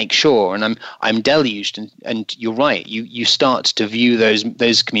just to make sure. And I'm deluged. And you're right. You start to view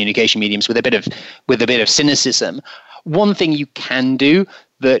those communication mediums with a bit of cynicism. One thing you can do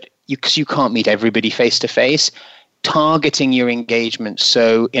because you can't meet everybody face to face, targeting your engagement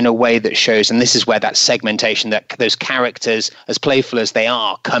so in a way that shows, and this is where that segmentation, that those characters, as playful as they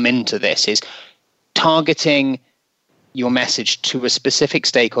are, come into this, is targeting your message to a specific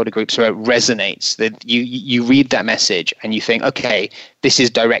stakeholder group so it resonates. That you read that message and you think, okay, this is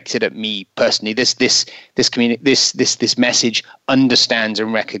directed at me personally. This message understands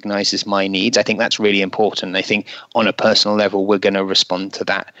and recognizes my needs. I think that's really important. I think on a personal level, we're going to respond to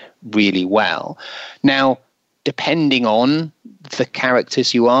that really well. Now, depending on the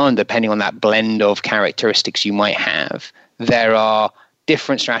characters you are and depending on that blend of characteristics you might have, there are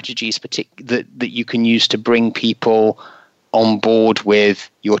different strategies that you can use to bring people on board with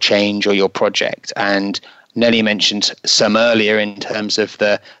your change or your project. And Nelly mentioned some earlier in terms of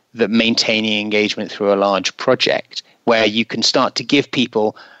the maintaining engagement through a large project, where you can start to give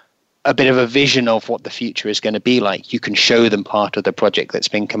people a bit of a vision of what the future is going to be like. You can show them part of the project that's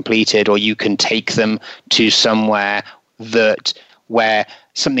been completed, or you can take them to somewhere where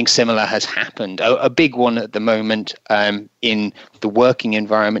something similar has happened. A big one at the moment in the working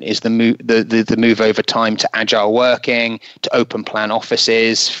environment is the move over time to agile working, to open plan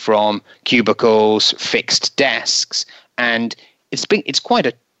offices from cubicles, fixed desks, and it's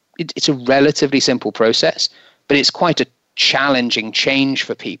a relatively simple process, but it's quite a challenging change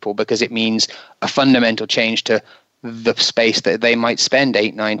for people because it means a fundamental change to the space that they might spend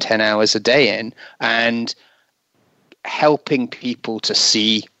 8, 9, 10 hours a day in, and helping people to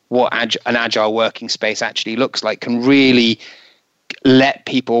see what an agile working space actually looks like can really let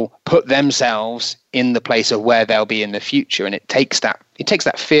people put themselves in the place of where they'll be in the future, and it takes that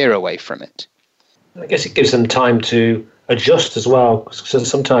fear away from it. I guess it gives them time to adjust as well. So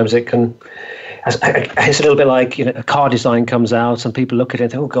sometimes it can. It's a little bit like a car design comes out and people look at it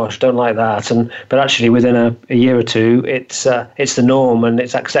and think, oh gosh, don't like that, but actually within a year or two, it's the norm and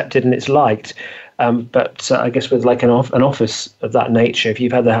it's accepted and it's liked. But I guess with like an office of that nature, if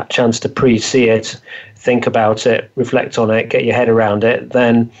you've had the chance to pre-see it, think about it, reflect on it, get your head around it,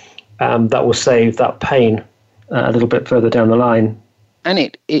 then that will save that pain a little bit further down the line. And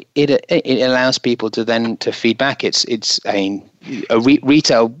it allows people to feedback.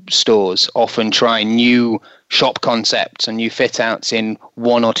 Retail stores often try new shop concepts and new fit outs in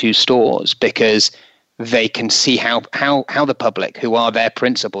 1 or 2 stores because they can see how the public, who are their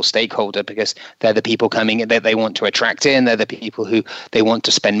principal stakeholder, because they're the people coming in that they want to attract in, they're the people who they want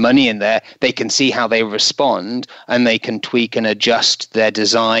to spend money in there, they can see how they respond and they can tweak and adjust their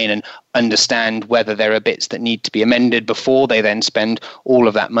design and understand whether there are bits that need to be amended before they then spend all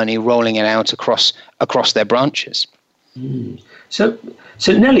of that money rolling it out across their branches. So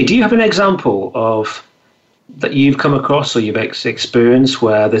Nelly, do you have an example of that you've come across or you've experienced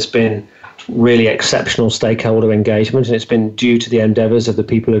where there's been really exceptional stakeholder engagement and it's been due to the endeavours of the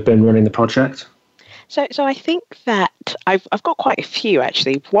people who've been running the project? So I think that I've got quite a few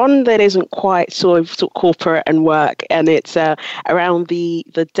actually. One that isn't quite sort of corporate and work, and it's around the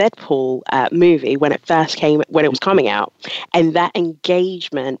Deadpool movie when it was coming out, and that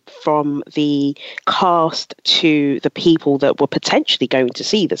engagement from the cast to the people that were potentially going to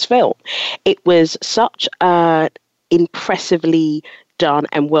see this film. It was such a impressively done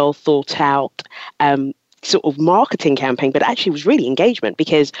and well thought out sort of marketing campaign, but actually was really engagement,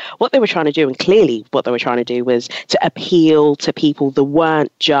 because what they were trying to do, and clearly what they were trying to do, was to appeal to people that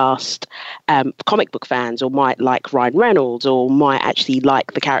weren't just comic book fans or might like Ryan Reynolds or might actually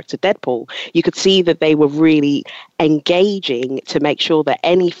like the character Deadpool. You could see that they were really engaging to make sure that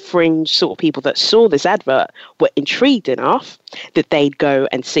any fringe sort of people that saw this advert were intrigued enough that they'd go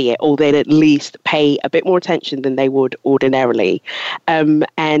and see it, or they'd at least pay a bit more attention than they would ordinarily.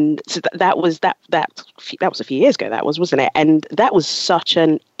 And so that was a few years ago, wasn't it? And that was such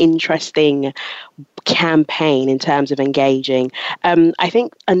an interesting campaign in terms of engaging. I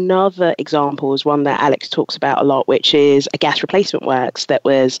think another example is one that Alex talks about a lot, which is a gas replacement works that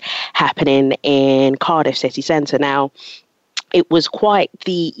was happening in Cardiff city centre. Now, it was quite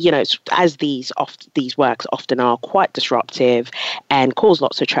as these works often are, quite disruptive and cause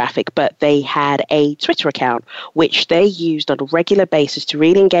lots of traffic, but they had a Twitter account which they used on a regular basis to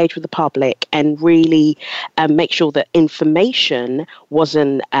really engage with the public and really make sure that information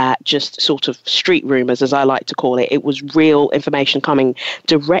wasn't just sort of street rumours, as I like to call it. It was real information coming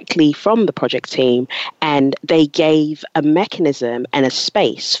directly from the project team, and they gave a mechanism and a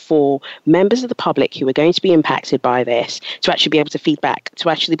space for members of the public who were going to be impacted by this to actually be able to feedback,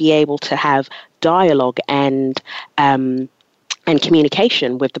 to actually be able to have dialogue and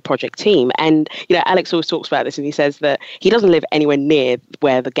communication with the project team. And, Alex always talks about this, and he says that he doesn't live anywhere near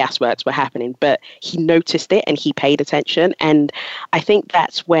where the gasworks were happening, but he noticed it and he paid attention. And I think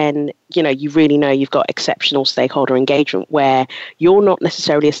that's when, you really know you've got exceptional stakeholder engagement, where you're not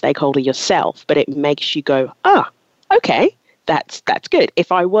necessarily a stakeholder yourself, but it makes you go, okay. That's good.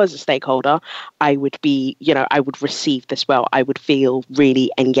 If I was a stakeholder, I would be, I would receive this well. I would feel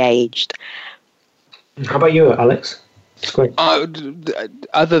really engaged. How about you, Alex? It's great.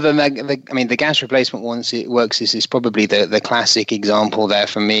 Other than that, the gas replacement works is probably the classic example there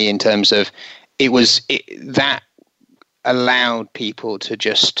for me, in terms of that allowed people to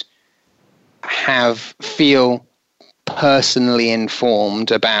just feel personally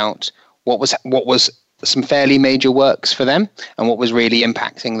informed about what was some fairly major works for them and what was really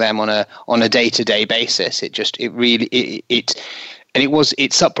impacting them on a day-to-day basis. It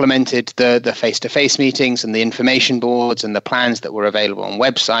supplemented the face-to-face meetings and the information boards and the plans that were available on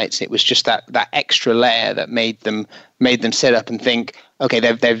websites. It was just that extra layer that made them sit up and think, okay,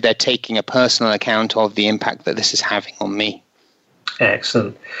 they're taking a personal account of the impact that this is having on me.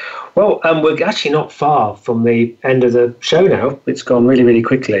 Excellent. Well, we're actually not far from the end of the show now. It's gone really, really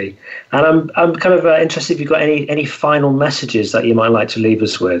quickly. And I'm kind of interested if you've got any final messages that you might like to leave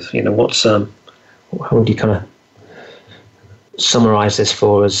us with. How would you kind of summarize this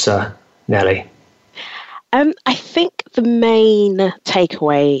for us, Nelly? I think the main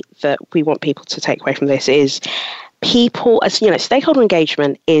takeaway that we want people to take away from this is stakeholder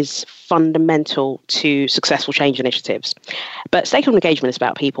engagement is fundamental to successful change initiatives. But stakeholder engagement is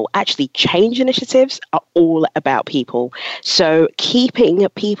about people. Actually, change initiatives are all about people. So keeping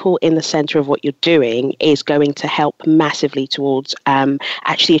people in the center of what you're doing is going to help massively towards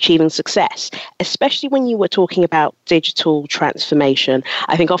actually achieving success, especially when you were talking about digital transformation.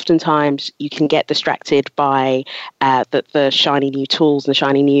 I think oftentimes you can get distracted by the shiny new tools and the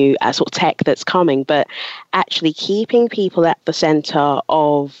shiny new sort of tech that's coming, but actually keeping people at the center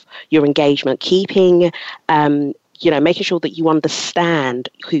of your engagement, keeping making sure that you understand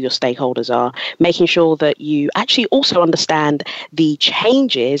who your stakeholders are, making sure that you actually also understand the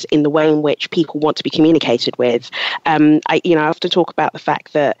changes in the way in which people want to be communicated with. I often talk about the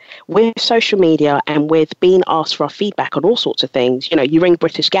fact that with social media and with being asked for our feedback on all sorts of things, you ring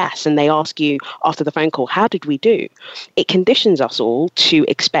British Gas and they ask you after the phone call, how did we do? It conditions us all to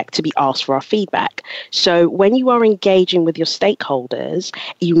expect to be asked for our feedback. So when you are engaging with your stakeholders,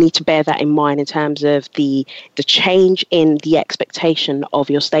 you need to bear that in mind in terms of the change in the expectation of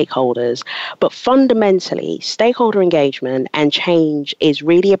your stakeholders. But fundamentally, stakeholder engagement and change is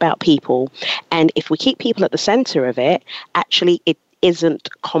really about people. And if we keep people at the center of it, actually it isn't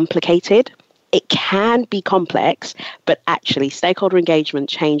complicated. It can be complex, but actually stakeholder engagement,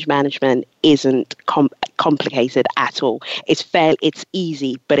 change management isn't complicated at all. It's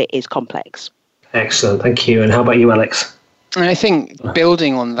easy, but it is complex. Excellent. Thank you. And how about you, Alex? And I think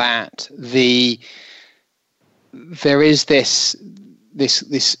building on that, there is this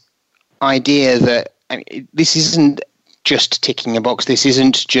idea that this isn't just ticking a box. This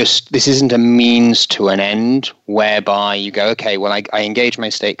isn't a means to an end whereby you go, okay, well, I engage my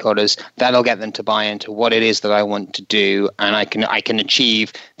stakeholders, that'll get them to buy into what it is that I want to do, and I can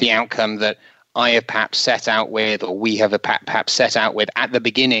achieve the outcome that I have perhaps set out with, or we have perhaps set out with at the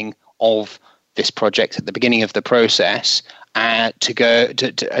beginning of this project, at the beginning of the process, to go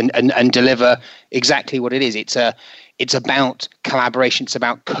and deliver exactly what it is. It's about collaboration. It's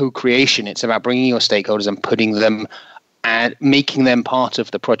about co-creation. It's about bringing your stakeholders and putting them and making them part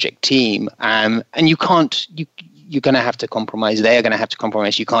of the project team. And you you're going to have to compromise. They're going to have to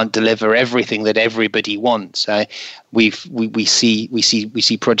compromise. You can't deliver everything that everybody wants. We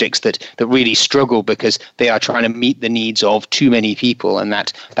see projects that really struggle because they are trying to meet the needs of too many people, and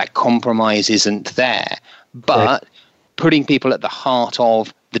that compromise isn't there. But putting people at the heart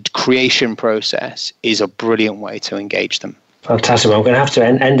of the creation process is a brilliant way to engage them. Fantastic. Well, I'm going to have to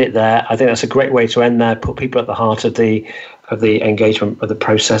end it there. I think that's a great way to end there. Put people at the heart of the engagement of the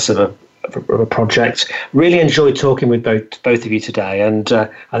process of a project. Really enjoyed talking with both of you today, and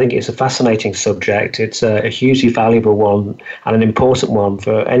I think it's a fascinating subject. It's a hugely valuable one and an important one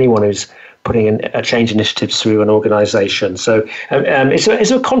for anyone who's putting in a change initiatives through an organisation. So, is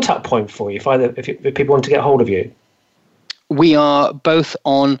there a contact point for you if people want to get hold of you? We are both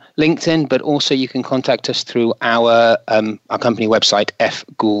on LinkedIn, but also you can contact us through our company website,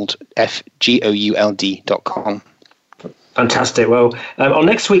 fgould.com. Fantastic. Well, on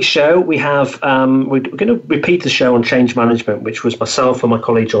next week's show, we have we're going to repeat the show on change management, which was myself and my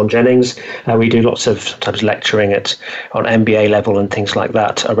colleague John Jennings. We do lots of sometimes lecturing on MBA level and things like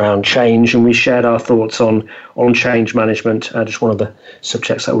that around change, and we shared our thoughts on change management, just one of the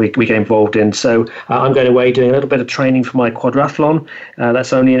subjects that we get involved in. So I'm going away doing a little bit of training for my quadrathlon.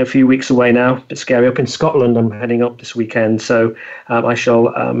 That's only in a few weeks away now. A bit scary. Up in Scotland, I'm heading up this weekend. So I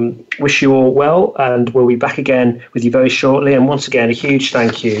shall wish you all well, and we'll be back again with you very shortly. And once again, a huge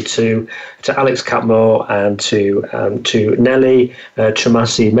thank you to Alex Catmur and to Nelly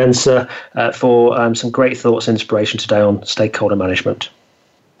Twumasi-Mensah for some great thoughts and inspiration today on stakeholder management.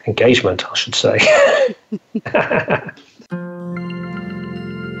 Engagement, I should say.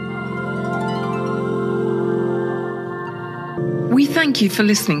 We thank you for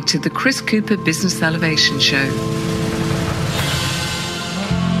listening to the Chris Cooper Business Elevation Show.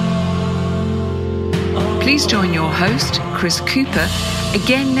 Please join your host, Chris Cooper,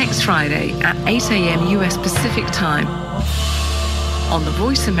 again next Friday at 8 a.m. US Pacific Time on the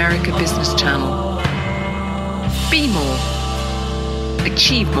Voice America Business Channel. Be more.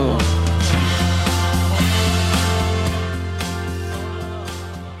 Achieve more.